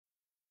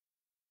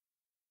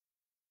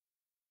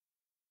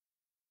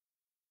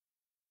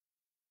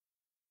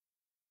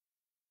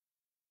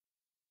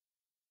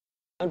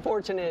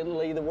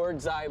Unfortunately, the word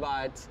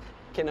Xybots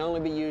can only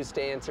be used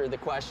to answer the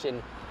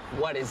question,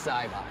 what is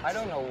Xybots? I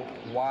don't know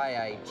why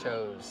I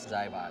chose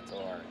Xybots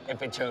or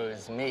if it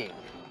chose me.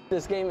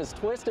 This game has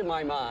twisted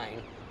my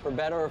mind, for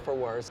better or for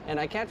worse, and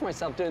I catch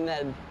myself doing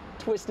that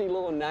twisty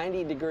little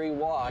 90-degree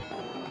walk.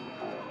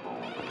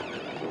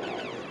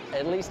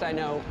 At least I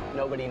know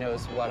nobody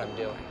knows what I'm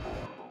doing.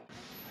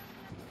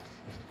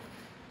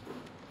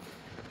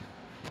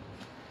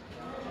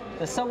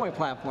 The subway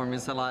platform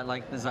is a lot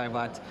like the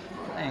Xybots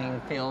playing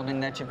field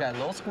in that you've got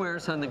little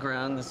squares on the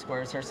ground. The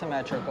squares are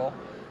symmetrical.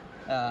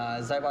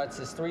 Xybots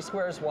is 3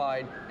 squares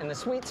wide, and the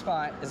sweet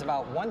spot is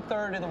about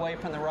 1/3 of the way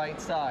from the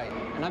right side.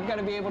 And I've got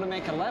to be able to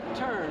make a left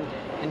turn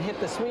and hit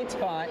the sweet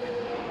spot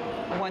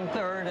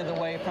 1/3 of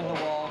the way from the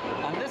wall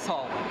on this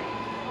hallway.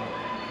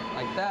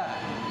 Like that.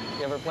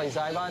 You ever play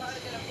Xybots?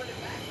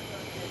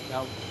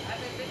 No.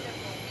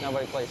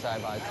 Nobody plays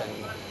Xybots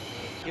anymore.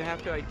 You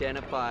have to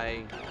identify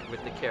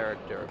with the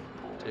character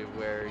to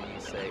where you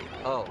say,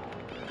 oh,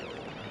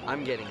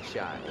 I'm getting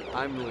shot,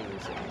 I'm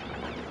losing,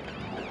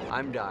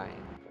 I'm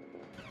dying.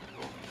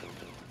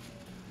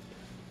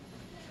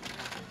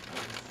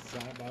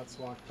 Xybots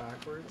walk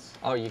backwards?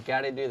 Oh, you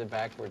gotta do the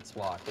backwards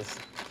walk. As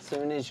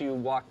soon as you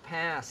walk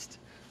past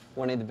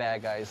one of the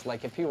bad guys,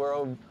 like if you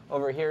were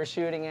over here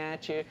shooting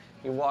at you,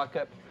 you walk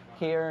up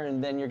here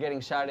and then you're getting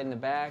shot in the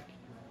back,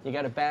 you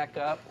gotta back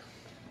up,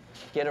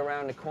 get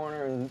around the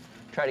corner and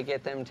try to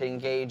get them to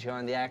engage you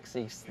on the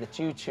axis that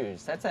you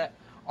choose. That's that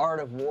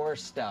art of war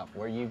stuff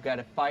where you've got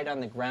to fight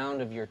on the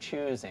ground of your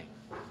choosing.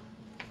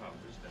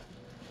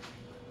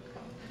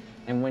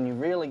 And when you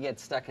really get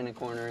stuck in a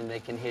corner and they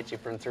can hit you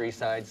from 3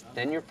 sides,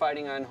 then you're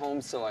fighting on home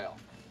soil.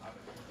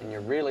 And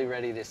you're really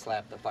ready to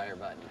slap the fire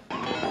button.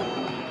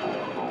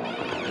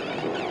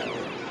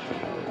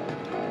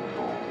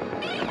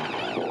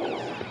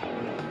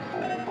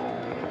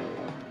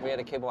 We had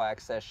a cable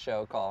access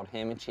show called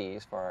Ham and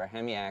Cheese for our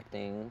hammy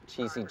acting,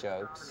 cheesy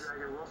jokes. And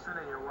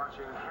you're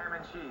watching Ham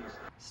and Cheese.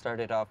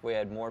 Started off, we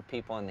had more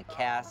people in the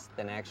cast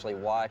than actually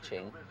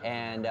watching,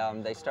 and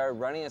they started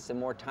running us in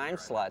more time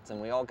slots,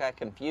 and we all got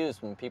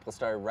confused when people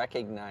started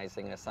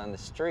recognizing us on the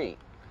street.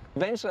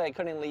 Eventually, I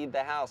couldn't leave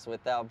the house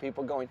without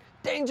people going,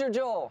 "Danger,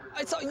 Joel!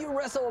 I saw you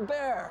wrestle a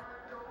bear!"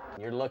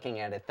 You're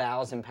looking at a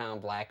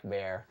 1,000-pound black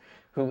bear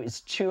who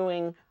is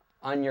chewing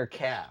on your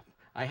calf.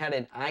 I had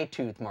an eye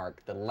tooth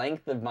mark the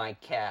length of my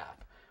calf.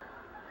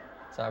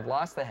 So I've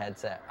lost the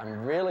headset.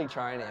 I'm really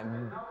trying to,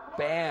 and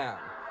bam!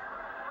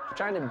 I'm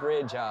trying to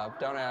bridge up.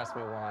 Don't ask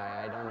me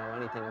why. I don't know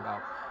anything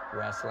about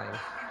wrestling,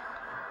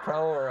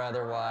 pro or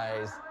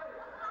otherwise.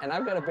 And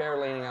I've got a bear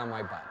leaning on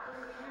my butt.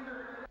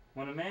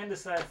 When a man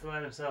decides to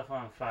light himself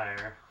on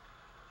fire,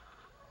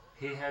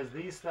 he has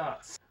these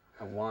thoughts.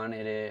 I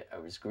wanted it. I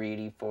was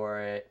greedy for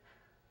it.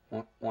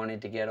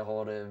 Wanted to get a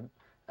hold of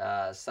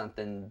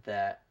something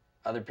that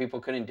other people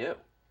couldn't do.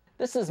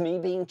 This is me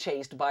being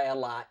chased by a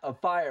lot of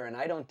fire, and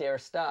I don't dare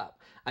stop.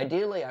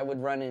 Ideally, I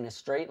would run in a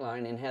straight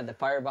line and have the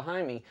fire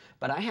behind me,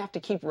 but I have to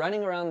keep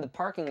running around the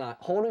parking lot,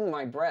 holding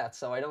my breath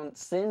so I don't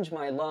singe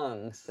my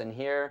lungs, and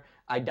here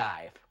I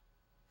dive,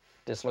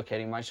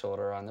 dislocating my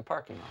shoulder on the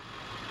parking lot.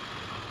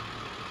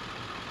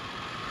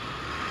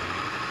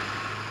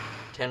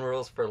 10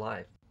 rules for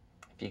life.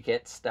 If you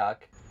get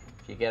stuck,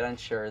 if you get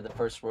unsure, the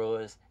first rule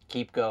is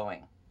keep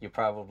going. You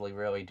probably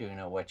really do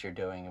know what you're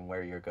doing and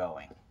where you're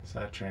going. Does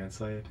that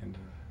translate into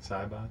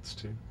Xybots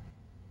too?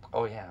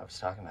 Oh yeah, I was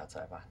talking about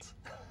Xybots.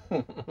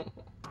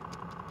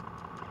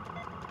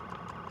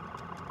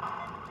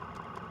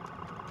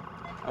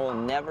 I will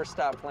never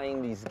stop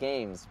playing these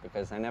games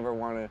because I never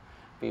want to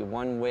be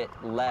one whit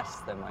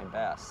less than my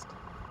best.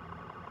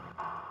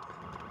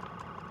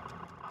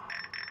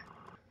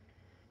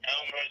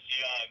 Elmer's,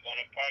 you going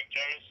to Park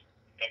Terrace?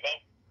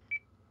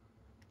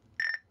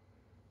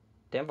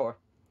 Tempo? 10-4.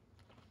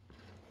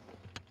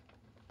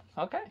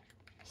 Okay.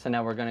 So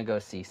now we're gonna go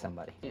see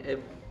somebody. If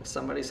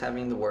somebody's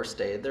having the worst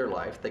day of their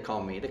life, they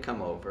call me to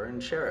come over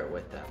and share it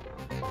with them.